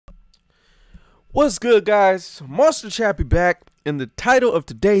What's good, guys? Monster Chappie back, and the title of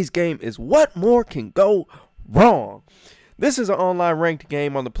today's game is What More Can Go Wrong? This is an online ranked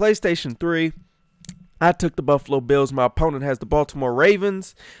game on the PlayStation 3. I took the Buffalo Bills. My opponent has the Baltimore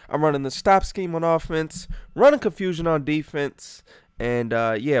Ravens. I'm running the stop scheme on offense, running confusion on defense, and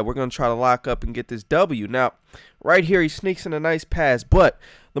yeah, we're going to try to lock up and get this W. Now, right here, he sneaks in a nice pass, but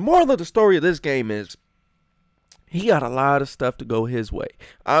the moral of the story of this game is he got a lot of stuff to go his way.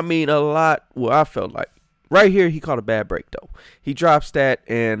 I mean, a lot. Well, I felt like. Right here, he caught a bad break, though. He drops that,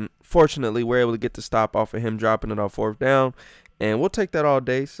 and fortunately, we're able to get the stop off of him dropping it on fourth down. And we'll take that all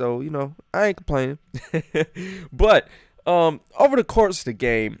day, so, you know, I ain't complaining. But over the course of the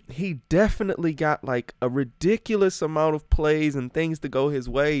game, he definitely got, like, a ridiculous amount of plays and things to go his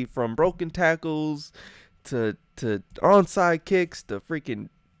way, from broken tackles to onside kicks to freaking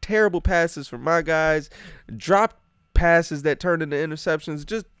terrible passes from my guys, dropped passes that turned into interceptions.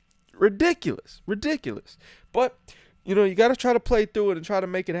 Just ridiculous. But, you know, you got to try to play through it and try to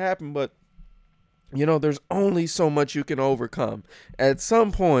make it happen. But, you know, there's only so much you can overcome. At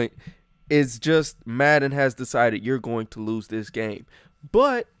some point, it's just Madden has decided you're going to lose this game.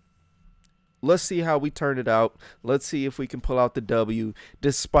 But let's see how we turn it out. Let's see if we can pull out the W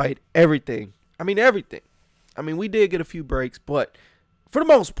despite everything. I mean, everything. I mean, we did get a few breaks, but for the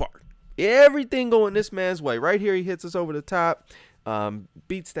most part, everything going this man's way. Right here, he hits us over the top,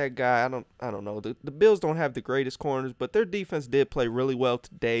 beats that guy. I don't know. The Bills don't have the greatest corners, but their defense did play really well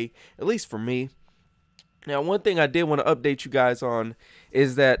today, at least for me. Now, one thing I did want to update you guys on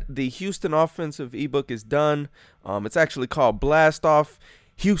is that the Houston offensive ebook is done. It's actually called Blast Off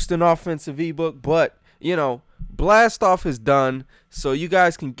Houston Offensive Ebook, but, you know, Blast Off is done, so you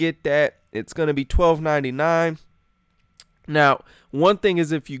guys can get that. It's going to be $12.99. Now, one thing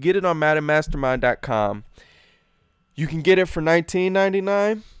is, if you get it on MaddenMastermind.com, you can get it for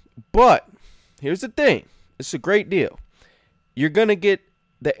 $19.99. But here's the thing. It's a great deal. You're going to get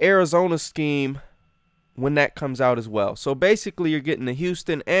the Arizona scheme when that comes out as well. So basically, you're getting the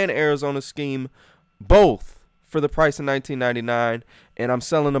Houston and Arizona scheme both for the price of $19.99, and I'm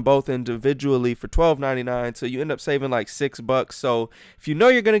selling them both individually for $12.99, so you end up saving like $6. So if you know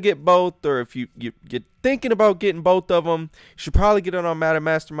you're going to get both, or if you're thinking about getting both of them, you should probably get it on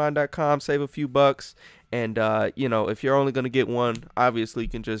MaddenMastermind.com, save a few bucks. And, you know, if you're only going to get one, obviously you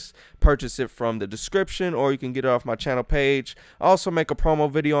can just purchase it from the description, or you can get it off my channel page. I'll also make a promo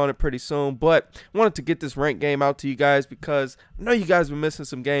video on it pretty soon, but I wanted to get this ranked game out to you guys because I know you guys have been missing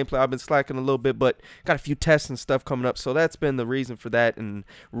some gameplay. I've been slacking a little bit, but got a few tests and stuff coming up, so that's been the reason for that, and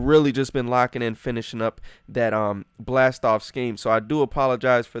really just been locking in, finishing up that blast off scheme. So I do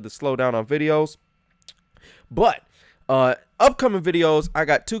apologize for the slowdown on videos, but upcoming videos, I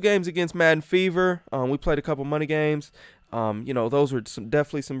got 2 games against Madden Fever. We played a couple money games. You know, those were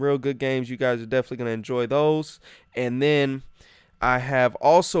definitely some real good games. You guys are definitely going to enjoy those. And then I have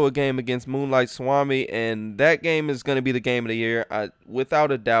also a game against Moonlight Swami, and that game is going to be the game of the year.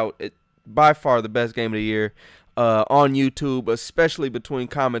 Without a doubt, by far the best game of the year on YouTube, especially between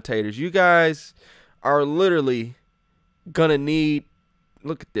commentators. You guys are literally going to need...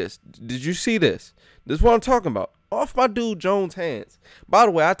 Look at this. Did you see this? This is what I'm talking about. Off my dude Jones' hands. By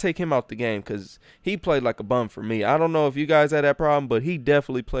the way, I take him out the game because he played like a bum for me. I don't know if you guys had that problem, but he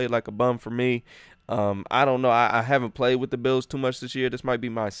definitely played like a bum for me. I don't know. I haven't played with the Bills too much this year. This might be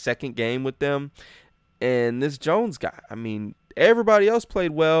my second game with them. And this Jones guy, I mean, everybody else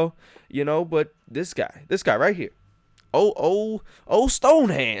played well, you know, but this guy right here.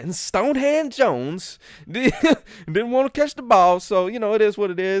 Stonehand Jones didn't want to catch the ball. So, you know, it is what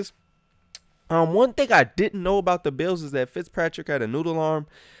it is. One thing I didn't know about the Bills is that Fitzpatrick had a noodle arm.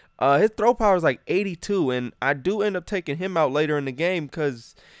 His throw power is like 82, and I do end up taking him out later in the game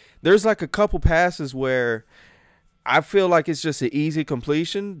because there's like a couple passes where I feel like it's just an easy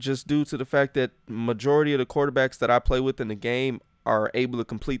completion, just due to the fact that majority of the quarterbacks that I play with in the game are able to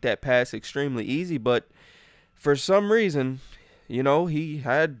complete that pass extremely easy. But for some reason, you know, he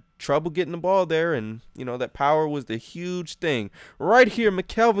had trouble getting the ball there, and, you know, that power was the huge thing. Right here,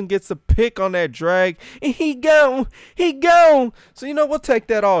 McKelvin gets a pick on that drag, and he gone. So, you know, we'll take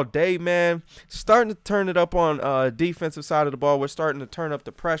that all day, man. Starting to turn it up on defensive side of the ball. We're starting to turn up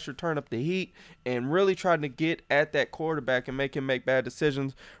the pressure, turn up the heat, and really trying to get at that quarterback and make him make bad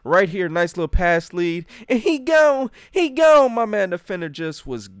decisions. Right here, nice little pass lead, and he gone. My man defender just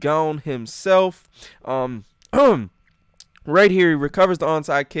was gone himself. Right here, he recovers the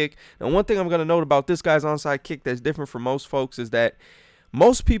onside kick. Now, one thing I'm going to note about this guy's onside kick that's different from most folks is that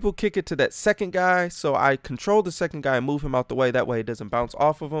Most people kick it to that second guy, so I control the second guy and move him out the way. That way it doesn't bounce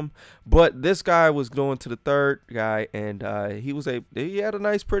off of him. But this guy was going to the third guy, and he had a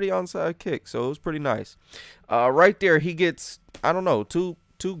nice, pretty onside kick, so it was pretty nice. Right there, he gets, I don't know, two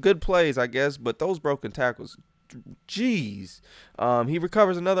good plays, I guess, but those broken tackles, jeez. He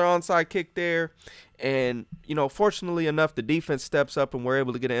recovers another onside kick there, and fortunately enough, the defense steps up and we're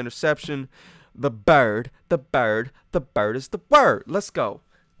able to get an interception. The bird is the word. Let's go.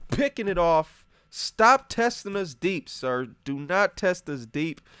 Picking it off. Stop testing us deep, sir. Do not test us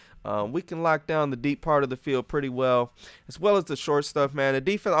deep. We can lock down the deep part of the field pretty well as the short stuff, man. The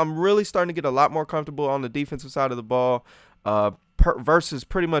defense, I'm really starting to get a lot more comfortable on the defensive side of the ball versus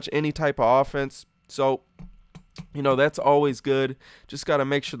pretty much any type of offense. So, that's always good. Just got to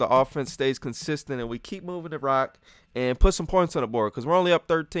make sure the offense stays consistent and we keep moving the rock and put some points on the board because we're only up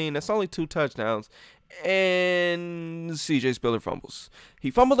 13. That's only 2 touchdowns. And CJ Spiller fumbles.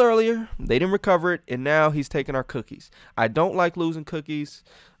 He fumbled earlier. They didn't recover it, and now he's taking our cookies. I don't like losing cookies.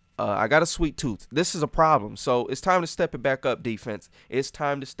 I got a sweet tooth. This is a problem. So it's time to step it back up, defense. It's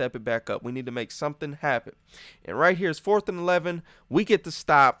time to step it back up. We need to make something happen. And right here is 4th and 11. We get to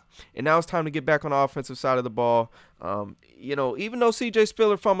stop, and now it's time to get back on the offensive side of the ball. Even though CJ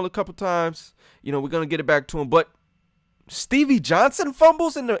Spiller fumbled a couple times, we're going to get it back to him. But Stevie Johnson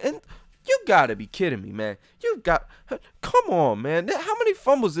fumbles in the you got to be kidding me, man. Come on, man. How many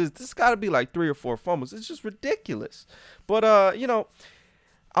fumbles is this? Got to be like 3 or 4 fumbles. It's just ridiculous. But,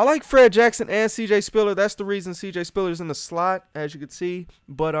 I like Fred Jackson and C.J. Spiller. That's the reason C.J. Spiller's in the slot, as you can see.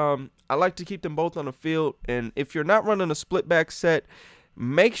 But I like to keep them both on the field. And if you're not running a split back set,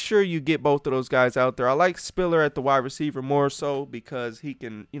 make sure you get both of those guys out there. I like Spiller at the wide receiver more so because he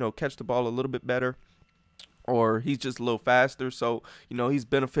can, catch the ball a little bit better. Or he's just a little faster. So, he's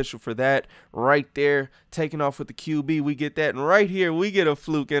beneficial for that. Right there, taking off with the QB, we get that. And right here, we get a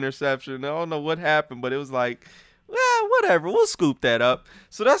fluke interception. I don't know what happened, but it was like, well, whatever. We'll scoop that up.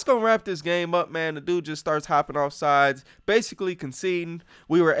 So that's going to wrap this game up, man. The dude just starts hopping off sides, basically conceding.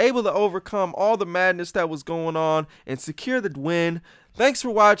 We were able to overcome all the madness that was going on and secure the win. Thanks for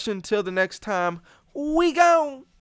watching. Till the next time, we gone.